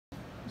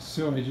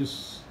So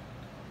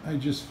I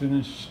just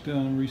finished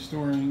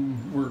restoring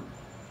or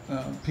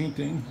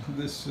painting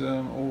this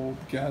old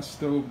gas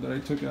stove that I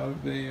took out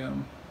of a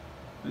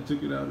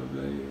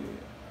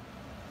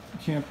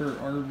camper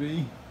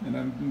RV, and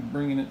I'm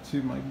bringing it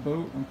to my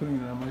boat. I'm putting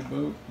it on my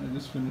boat. I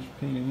just finished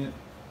painting it.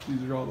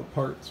 These are all the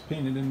parts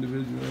painted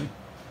individually.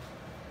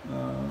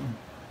 The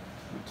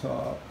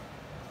top.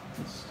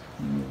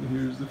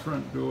 Here's the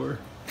front door.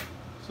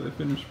 So I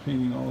finished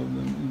painting all of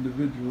them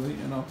individually,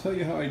 and I'll tell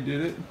you how I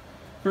did it.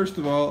 First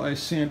of all, I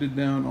sanded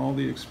down all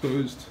the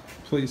exposed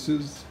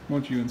places.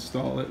 Once you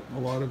install it, a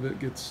lot of it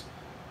gets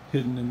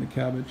hidden in the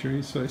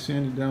cabinetry, so I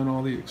sanded down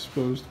all the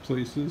exposed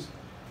places,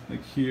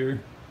 like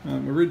here.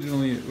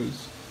 Originally it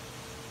was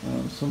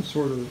some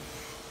sort of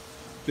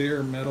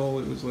bare metal.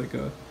 It was like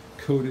a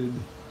coated,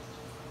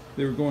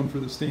 they were going for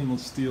the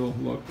stainless steel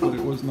look, but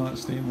it was not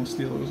stainless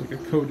steel. It was like a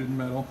coated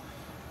metal.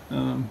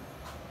 So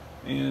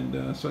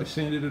I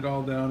sanded it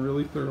all down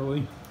really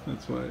thoroughly.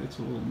 That's why it's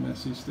a little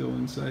messy still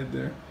inside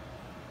there.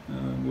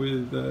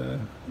 With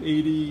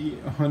 80,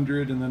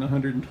 100, and then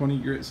 120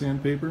 grit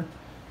sandpaper.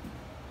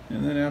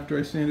 And then after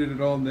I sanded it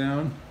all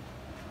down,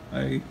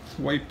 I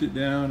wiped it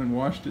down and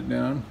washed it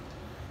down.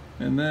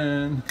 And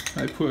then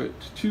I put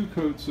 2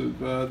 coats of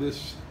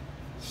this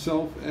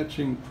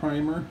self-etching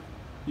primer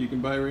you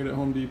can buy right at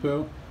Home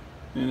Depot.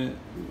 And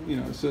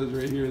it says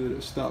right here that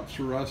it stops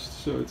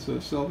rust, so it's a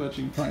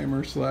self-etching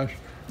primer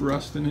 /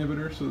 rust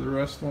inhibitor, so the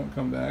rust won't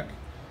come back.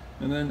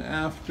 And then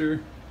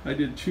after I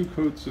did 2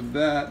 coats of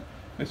that,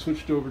 I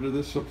switched over to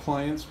this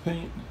appliance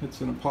paint.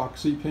 It's an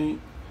epoxy paint.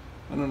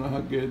 I don't know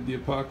how good the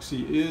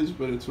epoxy is,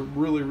 but it's a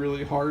really,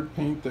 really hard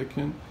paint that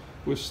can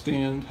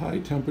withstand high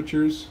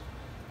temperatures.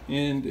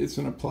 And it's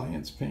an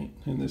appliance paint,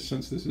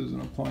 since this is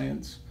an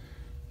appliance.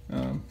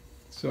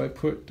 So I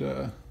put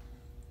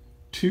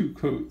 2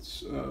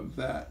 coats of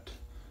that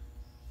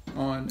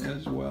on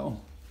as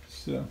well.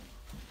 So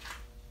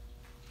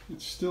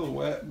it's still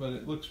wet, but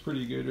it looks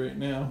pretty good right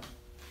now.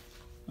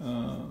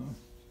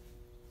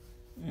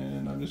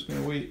 And I'm just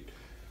going to wait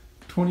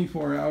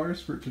 24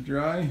 hours for it to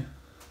dry,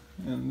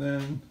 and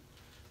then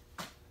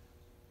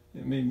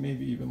it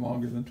maybe even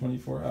longer than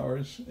 24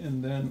 hours,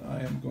 and then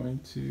I am going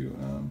to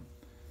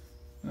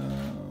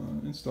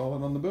install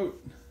it on the boat.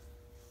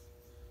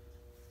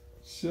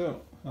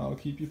 So I'll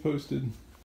keep you posted.